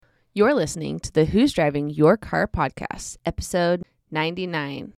You're listening to the Who's Driving Your Car podcast, episode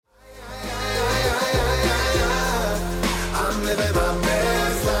 99.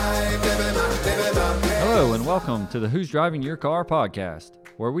 Hello and welcome to the Who's Driving Your Car podcast,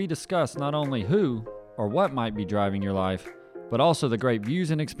 where we discuss not only who or what might be driving your life, but also the great views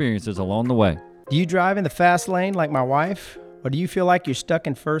and experiences along the way. Do you drive in the fast lane like my wife, or do you feel like you're stuck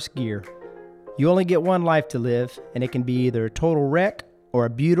in first gear? You only get one life to live, and it can be either a total wreck or a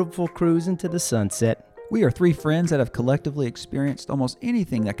beautiful cruise into the sunset. We are three friends that have collectively experienced almost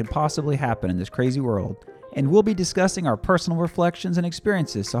anything that could possibly happen in this crazy world. And we'll be discussing our personal reflections and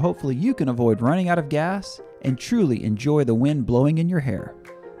experiences, so hopefully you can avoid running out of gas and truly enjoy the wind blowing in your hair.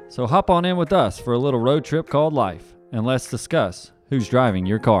 So hop on in with us for a little road trip called life, and let's discuss who's driving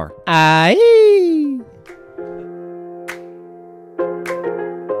your car. Aye.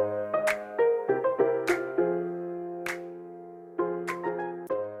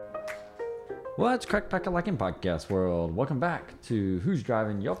 What's crack-pack-a-like in podcast world? Welcome back to Who's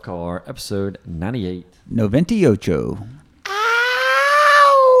Driving Your Car, episode 98. 98.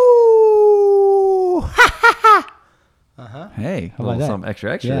 Hey. How about that? Some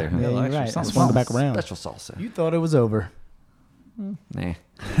extra Yeah, there. Huh? yeah, you're right. I swung it back around. Special salsa. You thought it was over. Nah.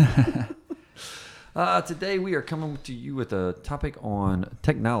 Today we are coming to you with a topic on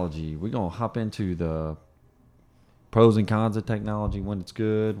technology. We're going to hop into the pros and cons of technology, when it's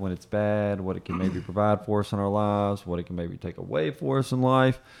good, when it's bad, what it can maybe provide for us in our lives, what it can maybe take away for us in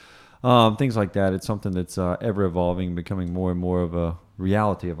life, things like that. It's something that's ever evolving, becoming more and more of a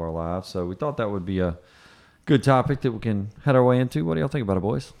reality of our lives. So we thought that would be a good topic that we can head our way into. What do y'all think about it,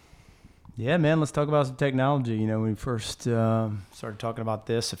 boys? Yeah, man, let's talk about some technology. You know, when we first started talking about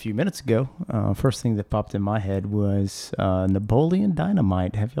this a few minutes ago, first thing that popped in my head was Napoleon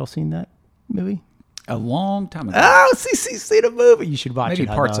Dynamite. Have y'all seen that movie? A long time ago. Oh, see the movie. You should watch Maybe it.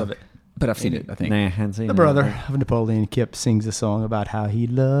 parts of it. But I've seen it, I think. Nah, hadn't seen The it. brother of Napoleon, Kip, sings a song about how he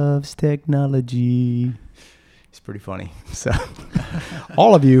loves technology. It's pretty funny. So,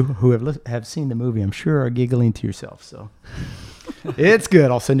 all of you who have seen the movie, I'm sure, are giggling to yourself. So, it's good.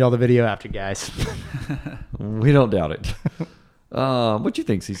 I'll send you all the video after, guys. We don't doubt it. What you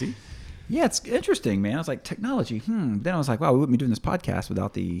think, CC? Yeah, it's interesting, man. I was like, technology. Then I was like, wow, we wouldn't be doing this podcast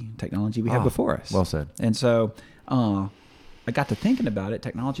without the technology we had before us. Well said. And so I got to thinking about it.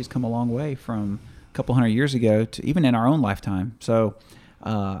 Technology's come a long way from a couple hundred years ago to even in our own lifetime. So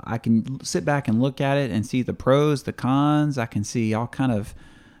I can sit back and look at it and see the pros, the cons. I can see all kind of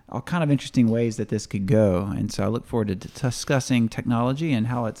interesting ways that this could go. And so I look forward to discussing technology and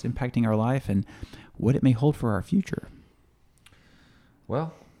how it's impacting our life and what it may hold for our future.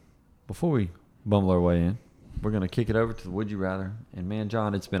 Well, before we bumble our way in, we're going to kick it over to the Would You Rather. And man,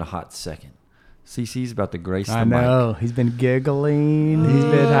 John, it's been a hot second. CC's about to grace the mic. I know. He's been giggling.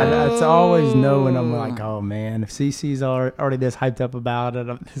 It's always knowing. I'm like, oh, man, if CC's already this hyped up about it,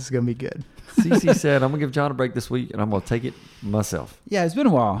 this is going to be good. CC said, I'm going to give John a break this week, and I'm going to take it myself. Yeah, it's been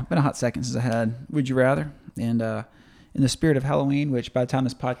a while. Been a hot second since I had Would You Rather. And in the spirit of Halloween, which by the time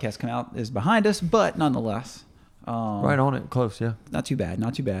this podcast comes out is behind us, but nonetheless. Right on it. Close, yeah. Not too bad.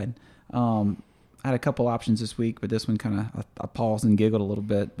 I had a couple options this week, but this one kind of, I paused and giggled a little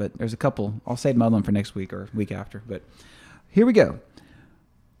bit. But there's a couple. I'll save my other one for next week or week after. But here we go.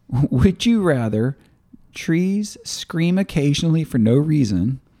 Would you rather trees scream occasionally for no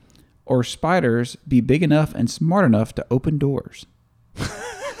reason or spiders be big enough and smart enough to open doors?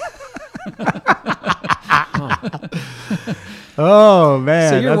 Oh, man.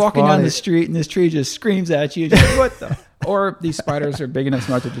 So you're that's walking down funny. the street and this tree just screams at you. Just, what the? Or these spiders are big enough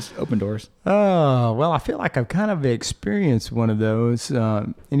smart to just open doors. Oh, well, I feel like I've kind of experienced one of those.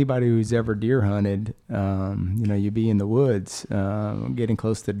 Anybody who's ever deer hunted, you be in the woods, getting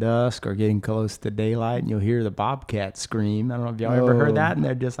close to dusk or getting close to daylight, and you'll hear the bobcat scream. I don't know if y'all ever heard that, and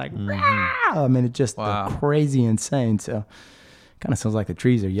they're just like, Rah! I mean, it's just crazy insane. So kind of sounds like the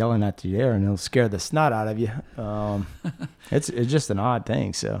trees are yelling at you there, and it'll scare the snot out of you. It's just an odd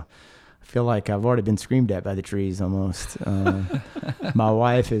thing, so I feel like I've already been screamed at by the trees almost. My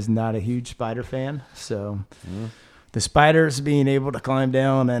wife is not a huge spider fan, so the spiders being able to climb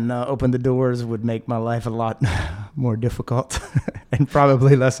down and open the doors would make my life a lot more difficult and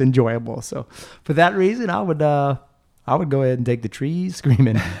probably less enjoyable. So for that reason, I would go ahead and take the trees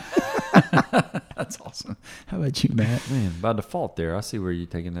screaming. That's awesome. How about you, Matt? Man, by default there, I see where you're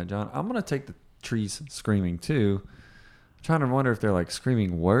taking that, John. I'm going to take the trees screaming too. I'm trying to wonder if they're like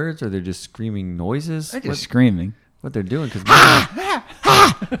screaming words or they're just screaming noises. They're just screaming. What they're doing. Because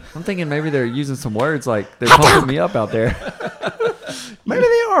I'm thinking maybe they're using some words like they're pumping me up out there. Maybe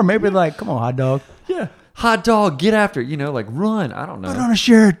they are. Maybe like, come on, hot dog. Yeah. hot dog, get after it. Like run. I don't know. Put on a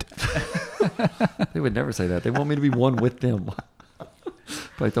shirt. They would never say that. They want me to be one with them.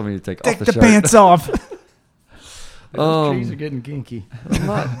 Probably told me to take Take off the the shirt. pants off. Those trees Um, are getting kinky. I'm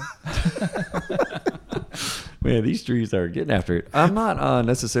not. Man, these trees are getting after it. I'm not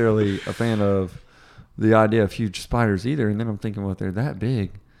necessarily a fan of the idea of huge spiders either. And then I'm thinking, well, if they're that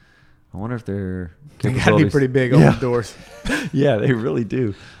big, I wonder if they're They got to be pretty big on Yeah. the doors. Yeah, they really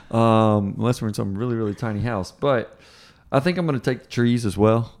do. Unless we're in some really, really tiny house. But I think I'm going to take the trees as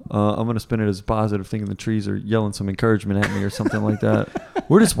well. I'm going to spin it as a positive, thinking the trees are yelling some encouragement at me or something like that.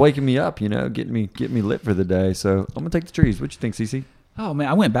 We're just waking me up, getting me lit for the day. So I'm going to take the trees. What you think, CC? Oh man,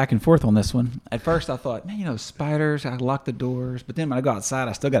 I went back and forth on this one. At first, I thought, man, spiders. I lock the doors, but then when I go outside,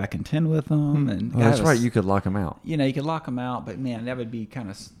 I still got to contend with them. And Oh, that's right. You could lock them out. you could lock them out, but man, that would be kind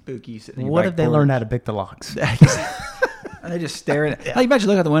of spooky. Sitting in your What back if they porch. learn how to pick the locks? And they just staring at like imagine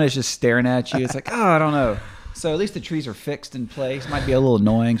looking out the window, it's just staring at you. It's like, I don't know. So at least the trees are fixed in place. Might be a little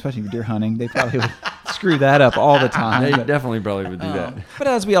annoying, especially if you're deer hunting. They probably would screw that up all the time. They But, definitely probably would do that. but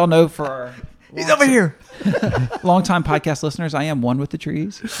as we all know, for our He's over here. longtime podcast listeners, I am one with the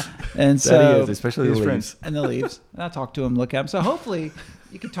trees. And That so he is, especially the his leaves. friends. and the leaves. And I talk to them, look at them. So hopefully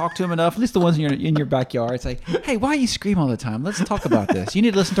you can talk to them enough, at least the ones in your backyard. Say, hey, why you scream all the time? Let's talk about this. You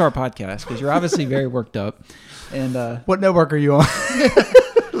need to listen to our podcast because you're obviously very worked up. And What network are you on?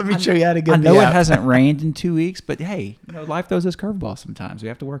 Let me show you how to get I know the it app. hasn't rained in 2 weeks, but hey, life throws us curveballs sometimes. We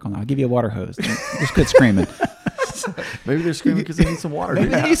have to work on that. I'll give you a water hose. Just quit screaming. Maybe they're screaming because they need some water. Maybe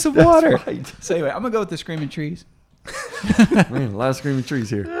dude. they need some That's water. right. So anyway, I'm gonna go with the screaming trees. Man, a lot of screaming trees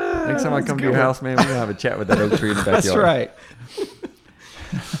here. Next time I come to your house, man, we're going to have a chat with that oak tree in the backyard. That's right.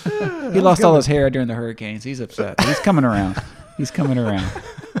 He lost all his hair during the hurricanes. He's upset. He's coming around. He's coming around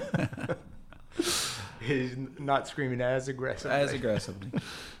He's not screaming as aggressive. as aggressively.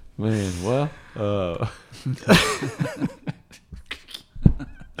 Man, well, I'm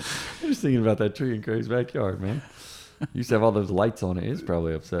just thinking about that tree in Craig's backyard, man. Used to have all those lights on it. It's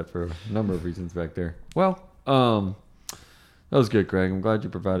probably upset for a number of reasons back there. Well, that was good, Craig. I'm glad you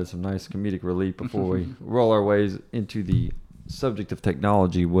provided some nice comedic relief before we roll our ways into the subject of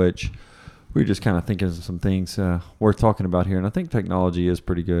technology, which we're just kind of thinking of some things worth talking about here. And I think technology is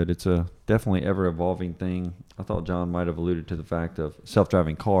pretty good. It's a definitely ever-evolving thing. I thought John might have alluded to the fact of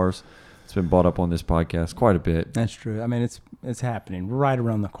self-driving cars. It's been brought up on this podcast quite a bit. That's true. I mean, it's happening right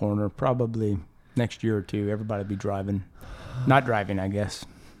around the corner. Probably next year or two, everybody will be driving. Not driving, I guess.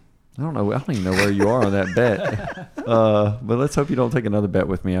 I don't know. I don't even know where you are on that bet. But let's hope you don't take another bet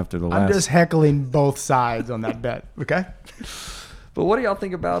with me after the last. I'm just heckling both sides on that bet. Okay. But what do y'all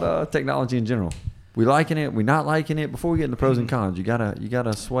think about technology in general? We liking it? We not liking it? Before we get into pros and cons, you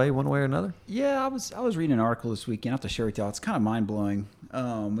gotta sway one way or another. Yeah, I was reading an article this weekend. I have to share it with y'all. It's kind of mind blowing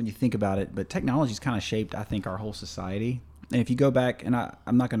when you think about it. But technology's kind of shaped, I think, our whole society. And if you go back, and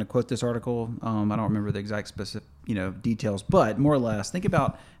I'm not going to quote this article. I don't remember the exact specific details, but more or less, think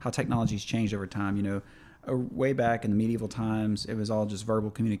about how technology's changed over time. Way back in the medieval times, it was all just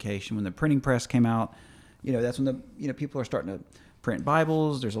verbal communication. When the printing press came out, that's when the people are starting to print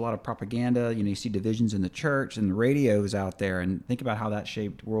Bibles. There's a lot of propaganda. You see divisions in the church, and the radio is out there. And think about how that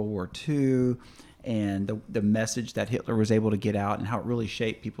shaped World War II and the message that Hitler was able to get out and how it really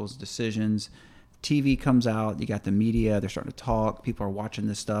shaped people's decisions. TV comes out, you got the media, they're starting to talk, people are watching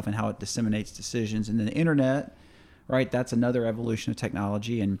this stuff and how it disseminates decisions. And then the internet, right, that's another evolution of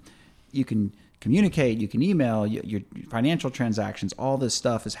technology. And you can communicate, you can email, your financial transactions, all this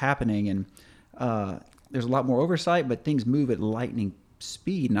stuff is happening. And there's a lot more oversight, but things move at lightning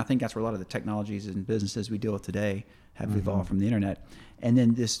speed. And I think that's where a lot of the technologies and businesses we deal with today have evolved from the internet. And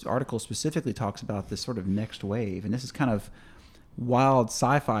then this article specifically talks about this sort of next wave. And this is kind of wild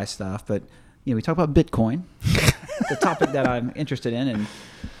sci-fi stuff, but we talk about Bitcoin, the topic that I'm interested in. And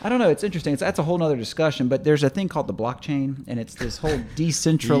I don't know, it's interesting. That's a whole nother discussion, but there's a thing called the blockchain, and it's this whole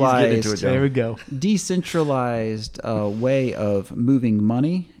decentralized, There we go. decentralized way of moving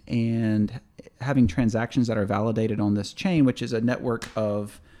money and having transactions that are validated on this chain, which is a network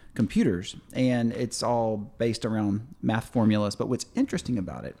of computers. And it's all based around math formulas. But what's interesting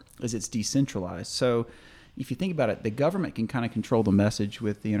about it is it's decentralized. So if you think about it, the government can kind of control the message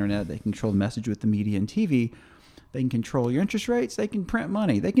with the internet. They can control the message with the media and TV. They can control your interest rates. They can print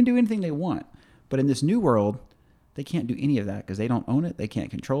money. They can do anything they want. But in this new world, they can't do any of that because they don't own it. They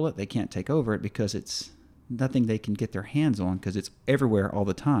can't control it. They can't take over it because it's nothing they can get their hands on because it's everywhere all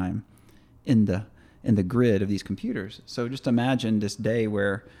the time in the grid of these computers. So just imagine this day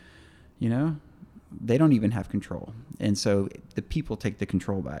where, they don't even have control. And so the people take the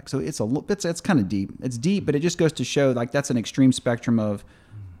control back. So it's kind of deep. It's deep, but it just goes to show like that's an extreme spectrum of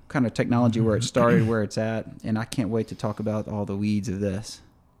kind of technology, where it started, where it's at, and I can't wait to talk about all the weeds of this.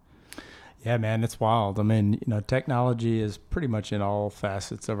 Yeah, man, it's wild. I mean, technology is pretty much in all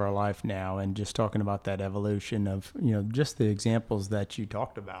facets of our life now. And just talking about that evolution of, just the examples that you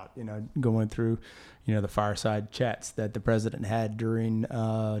talked about, going through, the fireside chats that the president had during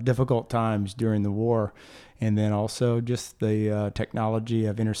difficult times during the war. And then also just the technology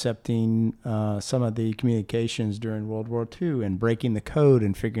of intercepting some of the communications during World War II and breaking the code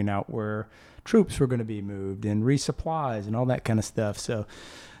and figuring out where troops were going to be moved and resupplies and all that kind of stuff. So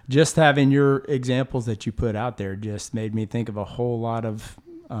just having your examples that you put out there just made me think of a whole lot of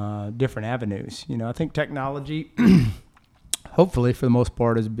different avenues. I think technology, hopefully for the most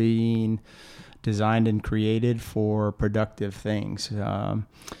part, is being designed and created for productive things.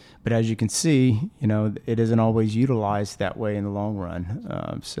 But as you can see, it isn't always utilized that way in the long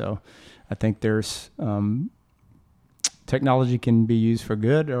run. So I think there's technology can be used for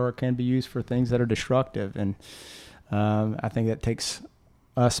good, or it can be used for things that are destructive. And I think that takes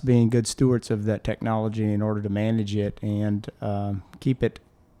us being good stewards of that technology in order to manage it and keep it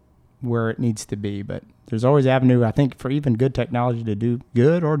where it needs to be. But there's always avenue, I think, for even good technology to do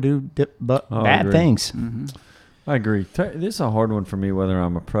good or do bad things. Mm-hmm. I agree. This is a hard one for me, whether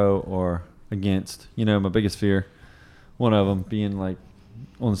I'm a pro or against. My biggest fear, one of them being like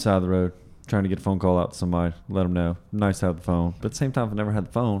on the side of the road, trying to get a phone call out to somebody, let them know. Nice to have the phone. But at the same time, if I never had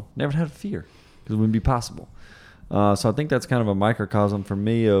the phone, never had a fear, because it wouldn't be possible. So I think that's kind of a microcosm for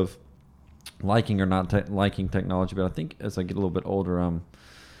me of liking or not liking technology. But I think as I get a little bit older,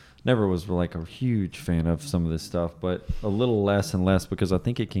 never was like a huge fan of some of this stuff, but a little less and less, because I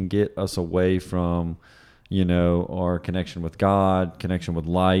think it can get us away from, our connection with God, connection with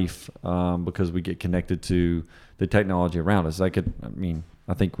life, because we get connected to the technology around us. I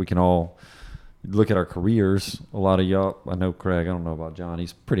think we can all look at our careers. A lot of y'all, I know Craig, I don't know about John,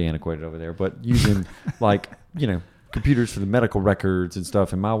 he's pretty antiquated over there, but using computers for the medical records and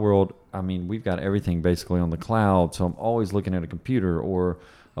stuff. In my world, we've got everything basically on the cloud. So I'm always looking at a computer or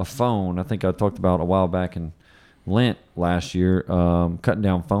a phone. I think I talked about a while back in Lent last year, cutting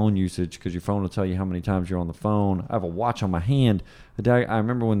down phone usage, because your phone will tell you how many times you're on the phone. I have a watch on my hand. I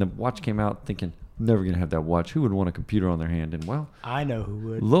remember when the watch came out thinking, I'm never going to have that watch. Who would want a computer on their hand? And well, I know who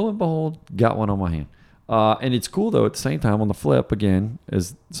would. Lo and behold, got one on my hand. And it's cool, though, at the same time, on the flip, again,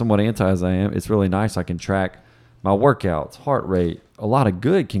 as somewhat anti as I am, it's really nice. I can track my workouts, heart rate. A lot of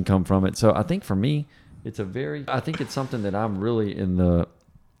good can come from it. So I think for me, I think it's something that I'm really on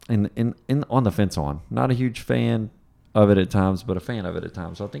the fence on. Not a huge fan of it at times, but a fan of it at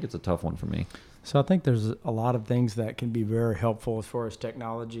times. So I think it's a tough one for me. So I think there's a lot of things that can be very helpful as far as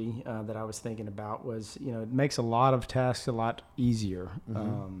technology that I was thinking about was, it makes a lot of tasks a lot easier.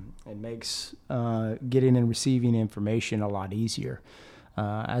 Mm-hmm. It makes getting and receiving information a lot easier.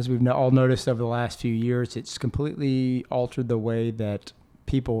 As we've all noticed over the last few years, it's completely altered the way that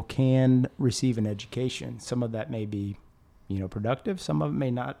people can receive an education. Some of that may be, productive. Some of it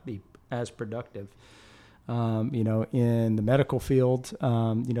may not be as productive. In the medical field,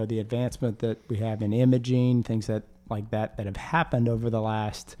 the advancement that we have in imaging, things that have happened over the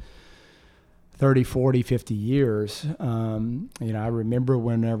last 30, 40, 50 years. I remember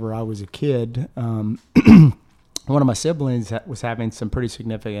whenever I was a kid, one of my siblings was having some pretty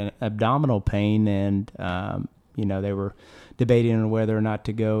significant abdominal pain, and they were debating on whether or not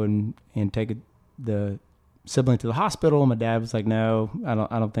to go and take the sibling to the hospital. My dad was like, "No, I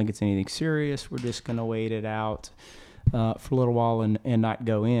don't think it's anything serious. We're just going to wait it out for a little while and not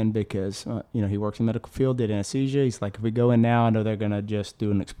go in," because he works in the medical field, did anesthesia. He's like, "If we go in now, I know they're going to just do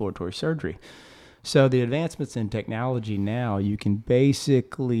an exploratory surgery." So the advancements in technology now, you can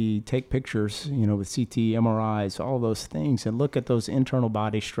basically take pictures, with CT, MRIs, all those things, and look at those internal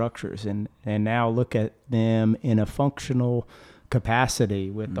body structures and now look at them in a functional capacity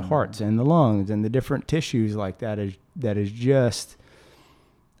with the hearts and the lungs and the different tissues like that is just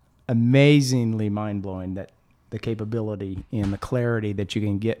amazingly mind-blowing, that the capability and the clarity that you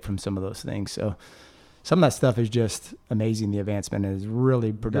can get from some of those things. So some of that stuff is just amazing. The advancement is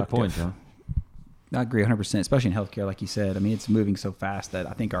really productive. Good point, John. I agree 100%, especially in healthcare, like you said. It's moving so fast that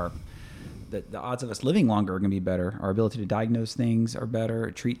I think the odds of us living longer are going to be better. Our ability to diagnose things are better,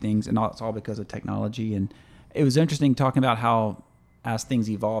 treat things, and it's all because of technology. And it was interesting talking about how, as things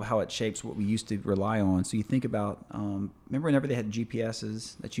evolve, how it shapes what we used to rely on. So you think about, remember whenever they had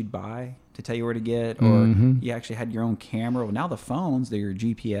GPSs that you'd buy to tell you where to get, or you actually had your own camera. Well, now the phones, they're your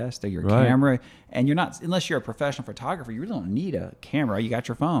GPS, they're your camera, and you're not, unless you're a professional photographer, you really don't need a camera. You got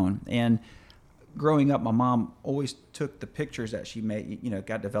your phone. And growing up, my mom always took the pictures that she made,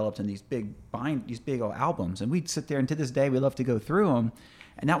 got developed in these big old albums, and we'd sit there, and to this day we love to go through them.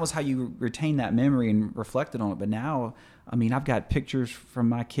 And that was how you retain that memory and reflected on it. But now, I mean, I've got pictures from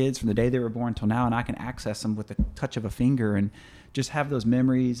my kids from the day they were born till now, and I can access them with the touch of a finger and just have those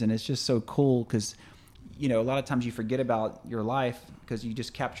memories. And it's just so cool because, you know, a lot of times you forget about your life because you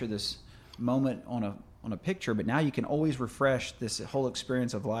just capture this moment on a picture, but now you can always refresh this whole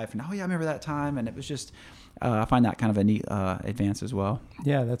experience of life. And, oh yeah, I remember that time. And it was just, I find that kind of a neat advance as well.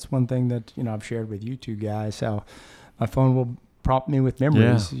 Yeah, that's one thing that, you know, I've shared with you two guys, how my phone will prompt me with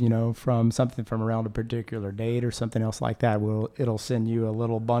memories, you know, from something from around a particular date or something else like that. It'll send you a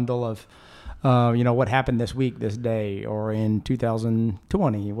little bundle of, you know, what happened this week, this day, or in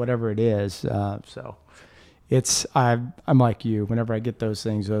 2020, whatever it is. So I'm like you. Whenever I get those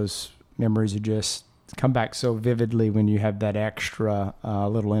things, those memories are just come back so vividly when you have that extra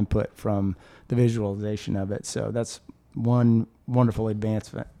little input from the visualization of it. So that's one wonderful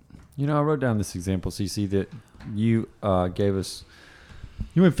advancement. You know, I wrote down this example, CC, that you gave us.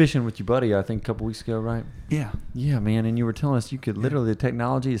 You went fishing with your buddy, I think, a couple weeks ago, right? Yeah. Yeah, man. And you were telling us you could literally, the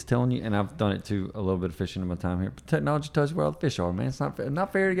technology is telling you, and I've done it too, a little bit of fishing in my time here. But technology tells you where all the fish are, man. It's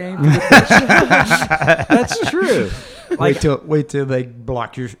not fair game for the fish. That's true. Like, wait till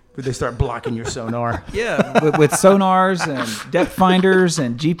they start blocking your sonar. Yeah, with sonars and depth finders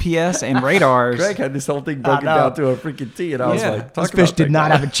and GPS and radars. Greg had this whole thing broken down to a freaking T, and I was like, this fish did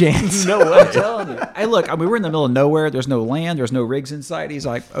not have a chance. No way. I'm telling you. Hey, look, I mean, we're in the middle of nowhere. There's no land. There's no rigs in sight. He's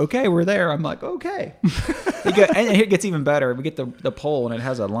like, okay, we're there. I'm like, okay. And it gets even better. We get the pole, and it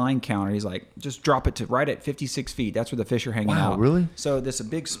has a line counter. He's like, just drop it to right at 56 feet. That's where the fish are hanging out. Wow, really? So this a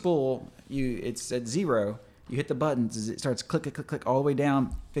big spool. It's at 0. You hit the buttons, it starts click, click, click, click, all the way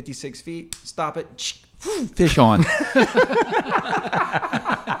down 56 feet. Stop it. Fish on.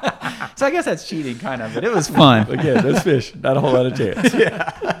 So I guess that's cheating, kind of, but it was fun. Again, those fish, not a whole lot of chance.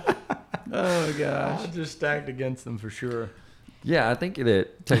 Yeah. Oh, gosh. Just stacked against them for sure. Yeah, I think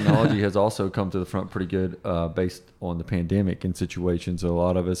that technology has also come to the front pretty good based on the pandemic and situations. A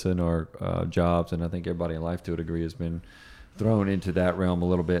lot of us in our jobs, and I think everybody in life to a degree has been thrown into that realm a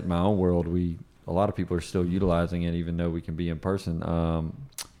little bit. In my own world, a lot of people are still utilizing it, even though we can be in person,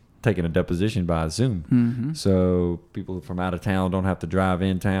 taking a deposition by Zoom. Mm-hmm. So people from out of town don't have to drive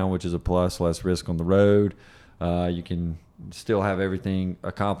in town, which is a plus, less risk on the road. You can still have everything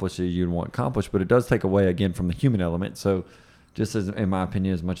accomplished that you'd want accomplished, but it does take away, again, from the human element. So just as, in my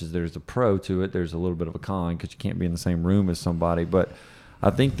opinion, as much as there's a pro to it, there's a little bit of a con because you can't be in the same room as somebody. But I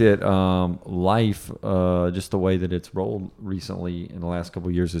think that life, just the way that it's rolled recently in the last couple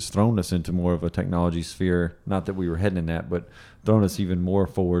of years, has thrown us into more of a technology sphere. Not that we were heading in that, but thrown us even more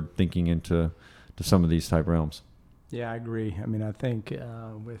forward thinking into some of these type realms. Yeah, I agree. I mean, I think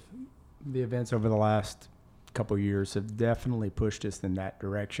with the events over the last couple of years have definitely pushed us in that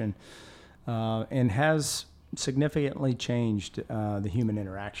direction and has significantly changed the human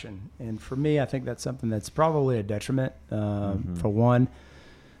interaction. And for me, I think that's something that's probably a detriment. For one,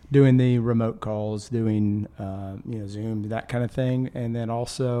 doing the remote calls, doing Zoom, that kind of thing, and then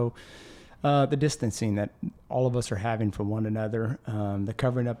also the distancing that all of us are having from one another, the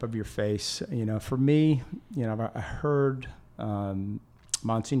covering up of your face. For me, I heard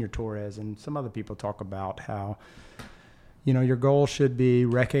Monsignor Torres and some other people talk about how your goal should be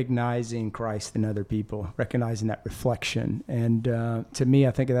recognizing Christ in other people, recognizing that reflection. And to me,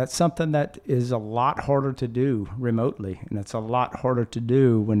 I think that's something that is a lot harder to do remotely. And it's a lot harder to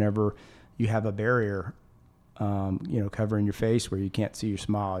do whenever you have a barrier, covering your face where you can't see your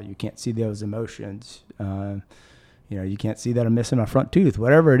smile. You can't see those emotions. You can't see that I'm missing my front tooth,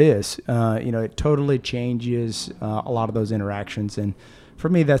 whatever it is. It totally changes a lot of those interactions. And for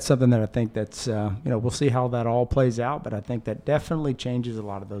me, that's something that I think that's, we'll see how that all plays out, but I think that definitely changes a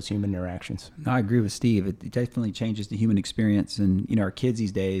lot of those human interactions. I agree with Steve. It definitely changes the human experience. And, our kids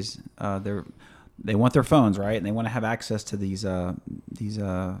these days, they want their phones, right? And they want to have access to these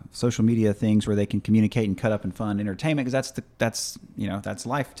social media things where they can communicate and cut up and fun entertainment, because that's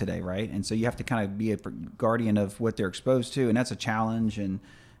life today, right? And so you have to kind of be a guardian of what they're exposed to, and that's a challenge. And,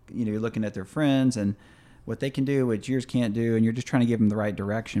 you're looking at their friends and what they can do, what yours can't do, and you're just trying to give them the right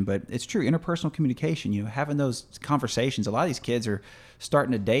direction. But it's true, interpersonal communication, having those conversations. A lot of these kids are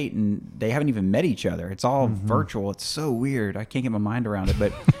starting to date and they haven't even met each other. It's all virtual. It's so weird. I can't get my mind around it,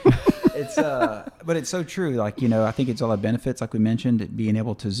 but it's so true. Like, I think it's all the benefits, like we mentioned, being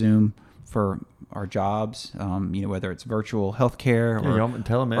able to Zoom for our jobs, whether it's virtual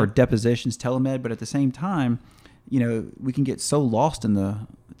healthcare or depositions, telemed. But at the same time, we can get so lost in the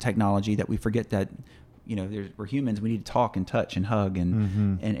technology that we forget that we're humans. We need to talk and touch and hug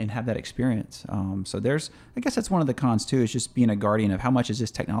and have that experience. So I guess that's one of the cons too, is just being a guardian of how much is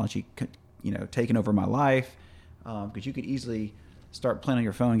this technology, taking over my life. Because you could easily start playing on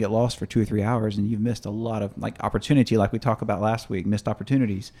your phone and get lost for 2 or 3 hours, and you've missed a lot of like opportunity, like we talked about last week, missed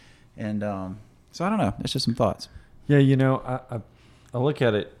opportunities. And so I don't know. It's just some thoughts. Yeah, I look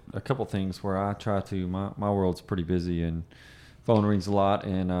at it a couple things where I try to. My world's pretty busy, and phone rings a lot,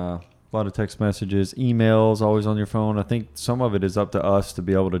 and a lot of text messages, emails, always on your phone. I think some of it is up to us to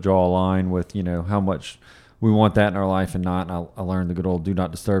be able to draw a line with how much we want that in our life and not. And I learned the good old do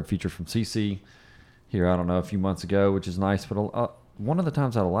not disturb feature from CC here, I don't know, a few months ago, which is nice. But one of the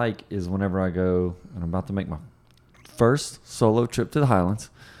times I like is whenever I go, and I'm about to make my first solo trip to the Highlands.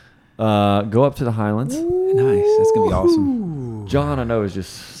 Go up to the Highlands. Ooh. Nice. That's going to be awesome. John, I know, is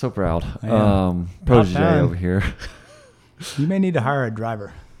just so proud. Yeah. Protege over here. You may need to hire a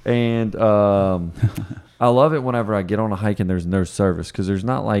driver. And I love it whenever I get on a hike and there's no service, because there's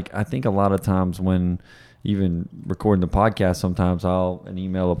not like, I think a lot of times when even recording the podcast, sometimes an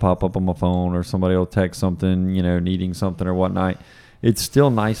email will pop up on my phone or somebody will text something, needing something or whatnot. It's still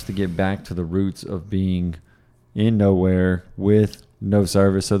nice to get back to the roots of being in nowhere with no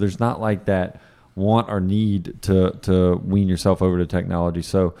service. So there's not like that want or need to wean yourself over to technology.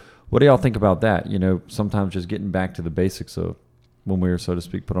 So what do y'all think about that? Sometimes just getting back to the basics of when we were, so to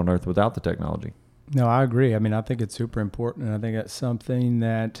speak, put on earth without the technology. No, I agree. I mean, I think it's super important. And I think it's something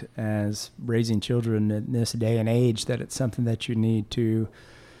that, as raising children in this day and age, that it's something that you need to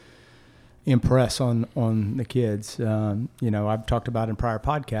impress on the kids. I've talked about in prior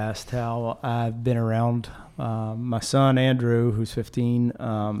podcasts how I've been around my son, Andrew, who's 15,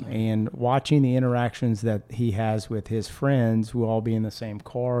 and watching the interactions that he has with his friends who all be in the same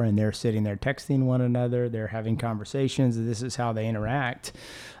car, and they're sitting there texting one another, they're having conversations, this is how they interact,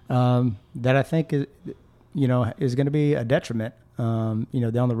 that I think is going to be a detriment, down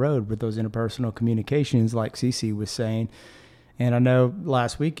the road with those interpersonal communications, like Cece was saying. And I know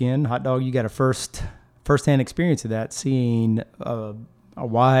last weekend, Hot Dog, you got a firsthand experience of that, seeing a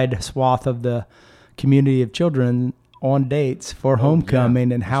wide swath of the community of children on dates for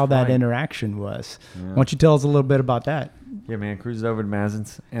homecoming, and how that interaction was. Yeah. Why don't you tell us a little bit about that? Yeah, man, cruised over to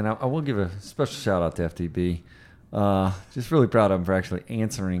Mazins, and I will give a special shout out to FTB. Just really proud of him for actually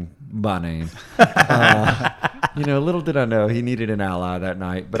answering my name. Little did I know he needed an ally that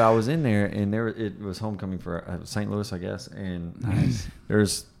night. But I was in there, and it was homecoming for St. Louis, I guess. And nice.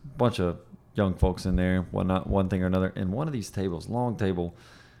 There's a bunch of young folks in there, one thing or another. And one of these tables, long table,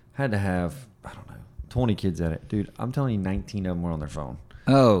 had to have, 20 kids at it. Dude, I'm telling you, 19 of them were on their phone.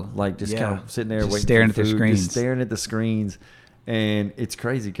 Oh. Like just kind of sitting there just waiting staring for at food, their screens. just staring at the screens. And it's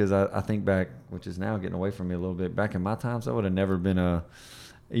crazy because I think back, which is now getting away from me a little bit. Back in my times, that would have never been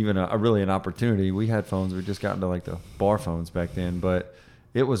really an opportunity. We had phones. We just got into like the bar phones back then. But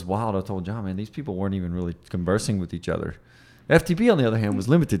it was wild. I told John, man, these people weren't even really conversing with each other. FTP, on the other hand, was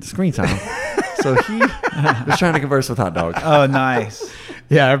limited to screen time. So he was trying to converse with Hot Dog. Oh, nice.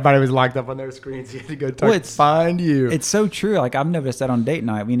 Yeah, everybody was locked up on their screens. You had to go find you. It's so true. Like, I've noticed that on date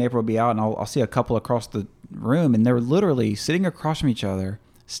night. Me and April will be out, and I'll see a couple across the room, and they're literally sitting across from each other,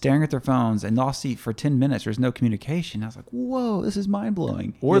 staring at their phones, and I'll see for 10 minutes there's no communication. I was like, whoa, this is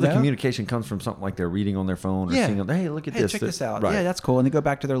mind-blowing. Or the communication comes from something like they're reading on their phone or seeing, hey, look at this. Check this out. Right. Yeah, that's cool. And they go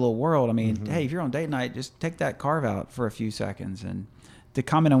back to their little world. I mean, hey, if you're on date night, just take that carve out for a few seconds. And to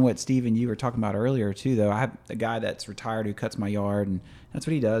comment on what Steve and you were talking about earlier, too, though, I have a guy that's retired who cuts my yard, and that's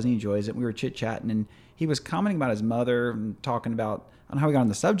what he does, and he enjoys it. We were chit-chatting, and he was commenting about his mother and talking about, I don't know how we got on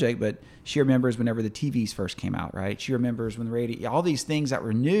the subject, but she remembers whenever the TVs first came out, right? She remembers when the radio, all these things that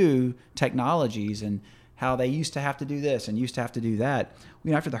were new technologies, and how they used to have to do this and used to have to do that.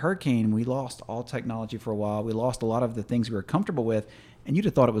 After the hurricane, we lost all technology for a while. We lost a lot of the things we were comfortable with, and you'd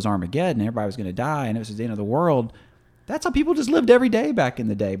have thought it was Armageddon, everybody was going to die, and it was the end of the world. That's how people just lived every day back in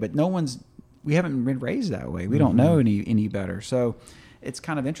the day, but we haven't been raised that way. We don't know any better. So it's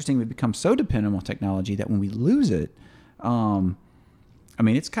kind of interesting. We become so dependent on technology that when we lose it,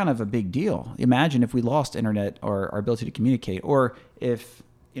 it's kind of a big deal. Imagine if we lost internet or our ability to communicate, or if,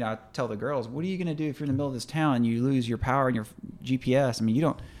 I tell the girls, what are you going to do if you're in the middle of this town and you lose your power and your GPS? Do you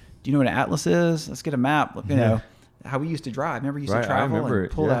know what an atlas is? Let's get a map. How we used to drive. Remember, we used to travel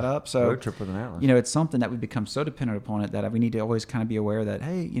and pull that up. So, road trip with an atlas. It's something that we become so dependent upon it that we need to always kind of be aware that,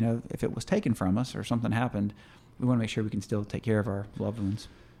 hey, if it was taken from us or something happened, we want to make sure we can still take care of our loved ones.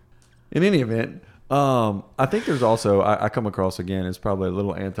 In any event, I think there's also, I come across, again, it's probably a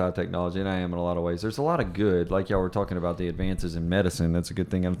little anti-technology, and I am in a lot of ways. There's a lot of good, like y'all were talking about the advances in medicine. That's a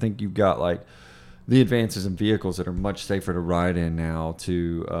good thing. I think you've got like the advances in vehicles that are much safer to ride in now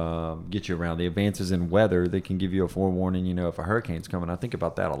to get you around. The advances in weather, they can give you a forewarning, if a hurricane's coming. I think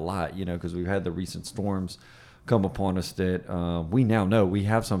about that a lot, because we've had the recent storms come upon us that we now know we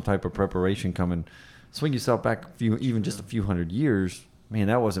have some type of preparation coming swing yourself back even just a few hundred years, man,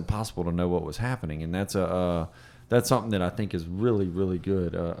 that wasn't possible to know what was happening. And that's something that I think is really, really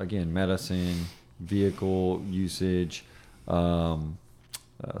good. Again, medicine, vehicle usage,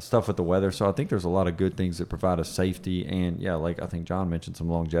 stuff with the weather. So I think there's a lot of good things that provide us safety. And yeah, like I think John mentioned, some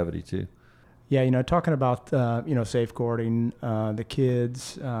longevity too. Yeah, talking about, safeguarding the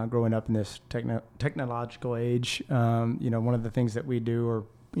kids growing up in this technological age, one of the things that we do are,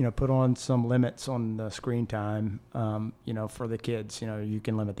 put on some limits on the screen time, for the kids. You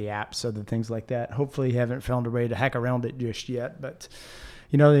can limit the apps, other things like that. Hopefully you haven't found a way to hack around it just yet, but,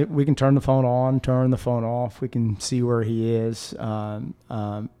 we can turn the phone on, turn the phone off. We can see where he is,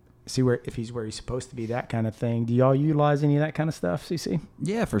 see if he's where he's supposed to be, that kind of thing. Do y'all utilize any of that kind of stuff, CC?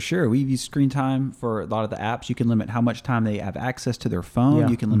 Yeah, for sure. We use screen time for a lot of the apps. You can limit how much time they have access to their phone. Yeah.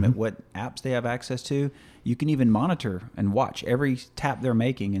 You can limit what apps they have access to. You can even monitor and watch every tap they're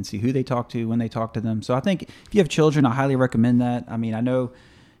making and see who they talk to, when they talk to them. So I think if you have children, I highly recommend that. I mean, I know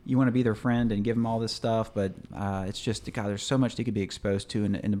you want to be their friend and give them all this stuff, but it's just, God, there's so much they could be exposed to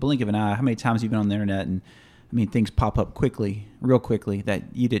in the blink of an eye. How many times have you been on the internet and things pop up real quickly that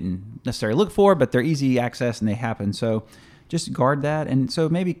you didn't necessarily look for, but they're easy access and they happen. So just guard that. And so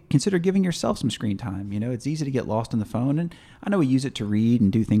maybe consider giving yourself some screen time. It's easy to get lost in the phone. And I know we use it to read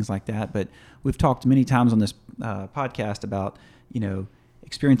and do things like that, but we've talked many times on this podcast about,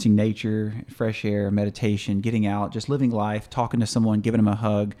 experiencing nature, fresh air, meditation, getting out, just living life, talking to someone, giving them a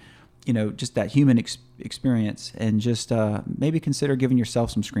hug, just that human experience, and just maybe consider giving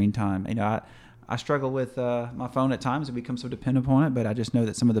yourself some screen time. I struggle with my phone at times and become so dependent upon it, but I just know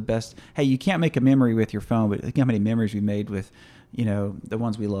that some of the best, hey, you can't make a memory with your phone, but think how many memories we made with, the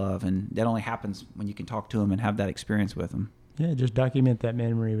ones we love. And that only happens when you can talk to them and have that experience with them. Yeah, just document that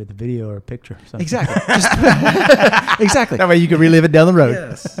memory with a video or a picture or something. Exactly. Exactly. That way you can relive it down the road.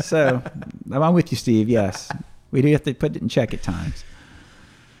 Yes. So I'm with you, Steve. Yes. We do have to put it in check at times.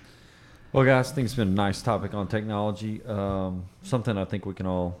 Well, guys, I think it's been a nice topic on technology. Something I think we can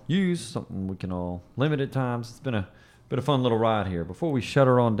all use, something we can all limit at times. It's been a fun little ride here. Before we shut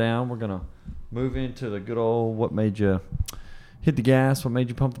her on down, we're going to move into the good old what made you hit the gas, what made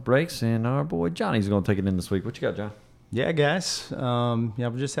you pump the brakes, and our boy Johnny's going to take it in this week. What you got, John? Yeah, guys.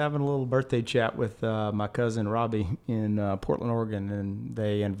 We're just having a little birthday chat with my cousin Robbie in Portland, Oregon, and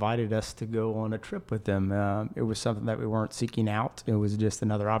they invited us to go on a trip with them. It was something that we weren't seeking out. It was just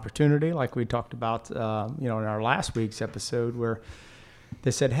another opportunity, like we talked about, in our last week's episode, where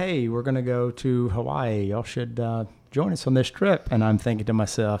they said, "Hey, we're going to go to Hawaii. Y'all should join us on this trip." And I'm thinking to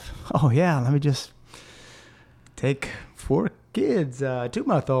myself, "Oh yeah, let me just take 4 kids,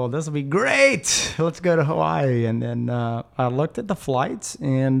 2-month-old. This will be great. Let's go to Hawaii." And then I looked at the flights,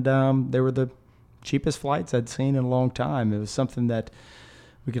 and they were the cheapest flights I'd seen in a long time. It was something that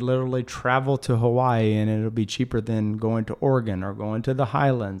we could literally travel to Hawaii, and it'll be cheaper than going to Oregon or going to the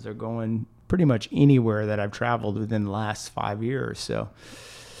Highlands or going pretty much anywhere that I've traveled within the last 5 years. So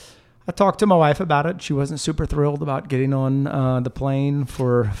I talked to my wife about it. She wasn't super thrilled about getting on the plane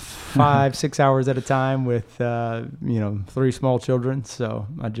for 5-6 hours at a time with, 3 small children. So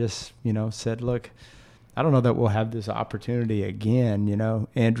I just, said, look, I don't know that we'll have this opportunity again.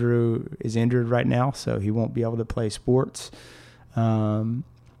 Andrew is injured right now, so he won't be able to play sports.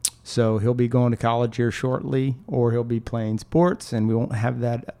 So he'll be going to college here shortly, or he'll be playing sports, and we won't have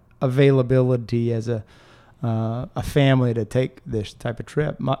that availability as a family to take this type of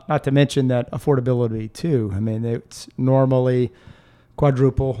trip. Not to mention that affordability too. I mean, it's normally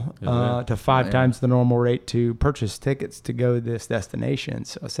quadruple to 5 times the normal rate to purchase tickets to go to this destination.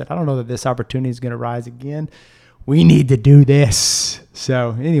 So I said, I don't know that this opportunity is going to rise again. We need to do this.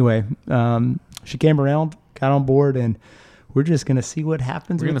 So anyway, she came around, got on board, and we're just going to see what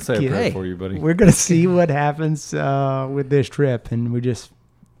happens. We're going to say a prayer for you, buddy. We're going to see what happens with this trip, and we just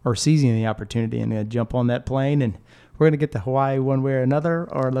are seizing the opportunity and going to jump on that plane, and we're going to get to Hawaii one way or another,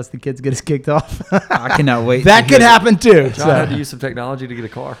 or unless the kids get us kicked off. I cannot wait. That could happen too. John had to use some technology to get a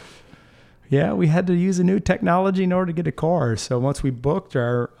car. Yeah, we had to use a new technology in order to get a car. So once we booked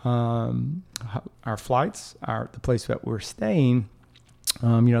our flights, the place that we're staying,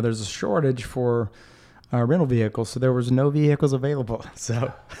 there's a shortage for rental vehicles, so there was no vehicles available.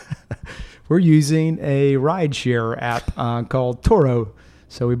 So we're using a rideshare app called Turo.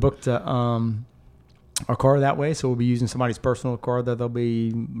 So we booked a car that way. So we'll be using somebody's personal car that they'll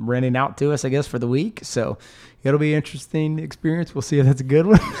be renting out to us, I guess, for the week. So it'll be an interesting experience. We'll see if that's a good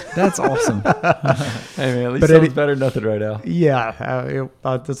one. That's awesome. Hey, man, at least something's better than nothing right now. Yeah.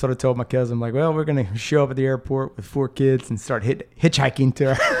 That's what I told my cousin. I'm like, well, we're going to show up at the airport with 4 kids and start hitchhiking to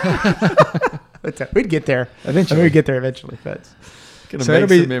our... We'd get there. Eventually. We'd get there eventually. But Gonna So make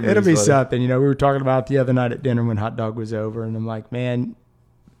it'll some memories, be buddy. something. You know, we were talking about the other night at dinner when hot dog was over, and I'm like, man,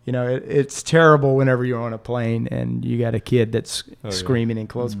 you know, it's terrible whenever you're on a plane and you got a kid that's screaming in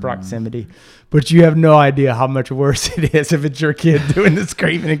close proximity, but you have no idea how much worse it is if it's your kid doing the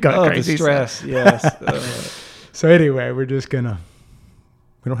screaming and going crazy. The stress, yes. So anyway, we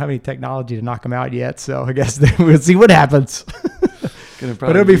don't have any technology to knock them out yet, so I guess we'll see what happens. Gonna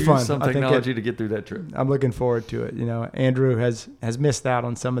But it'll be use fun. Some I think technology to get through that trip. I'm looking forward to it. You know, Andrew has missed out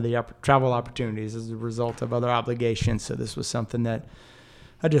on some of the travel opportunities as a result of other obligations. So this was something that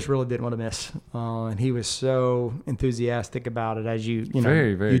I just really didn't want to miss. And he was so enthusiastic about it. As you know,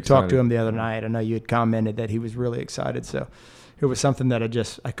 Very, very you talked to excited. him the other night. I know you had commented that he was really excited. So it was something that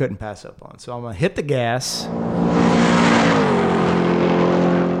I couldn't pass up on. So I'm gonna hit the gas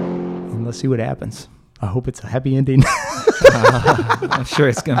and let's see what happens. I hope it's a happy ending. I'm sure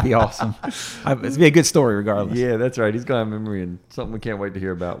it's going to be awesome. It's going to be a good story regardless. Yeah, that's right. He's gonna have memory and something we can't wait to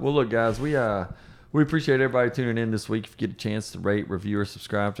hear about. Well, look, guys, we appreciate everybody tuning in this week. If you get a chance to rate, review, or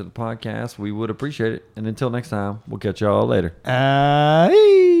subscribe to the podcast, we would appreciate it. And until next time, we'll catch y'all later.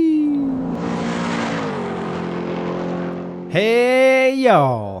 Hey,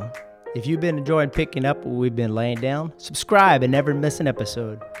 y'all. If you've been enjoying picking up what we've been laying down, subscribe and never miss an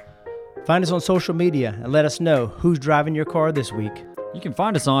episode. Find us on social media and let us know who's driving your car this week. You can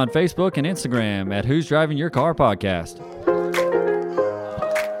find us on Facebook and Instagram at Who's Driving Your Car Podcast.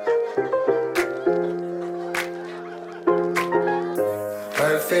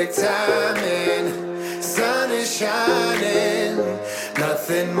 Perfect timing, sun is shining,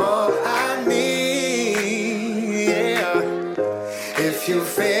 nothing more I need. Yeah. If you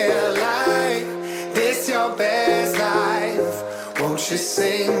feel like this your best life, won't you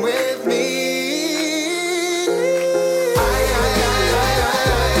sing with me?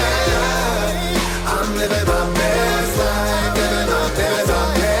 I'm living my best life, living my best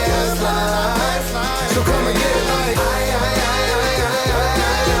life. So come and get it like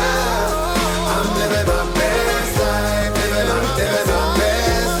I'm living my best life, living my best life.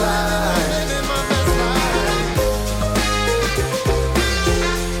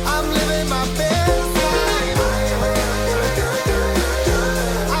 I'm living my best life.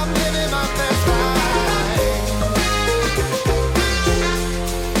 I'm living my best life.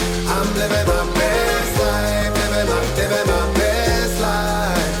 I'm living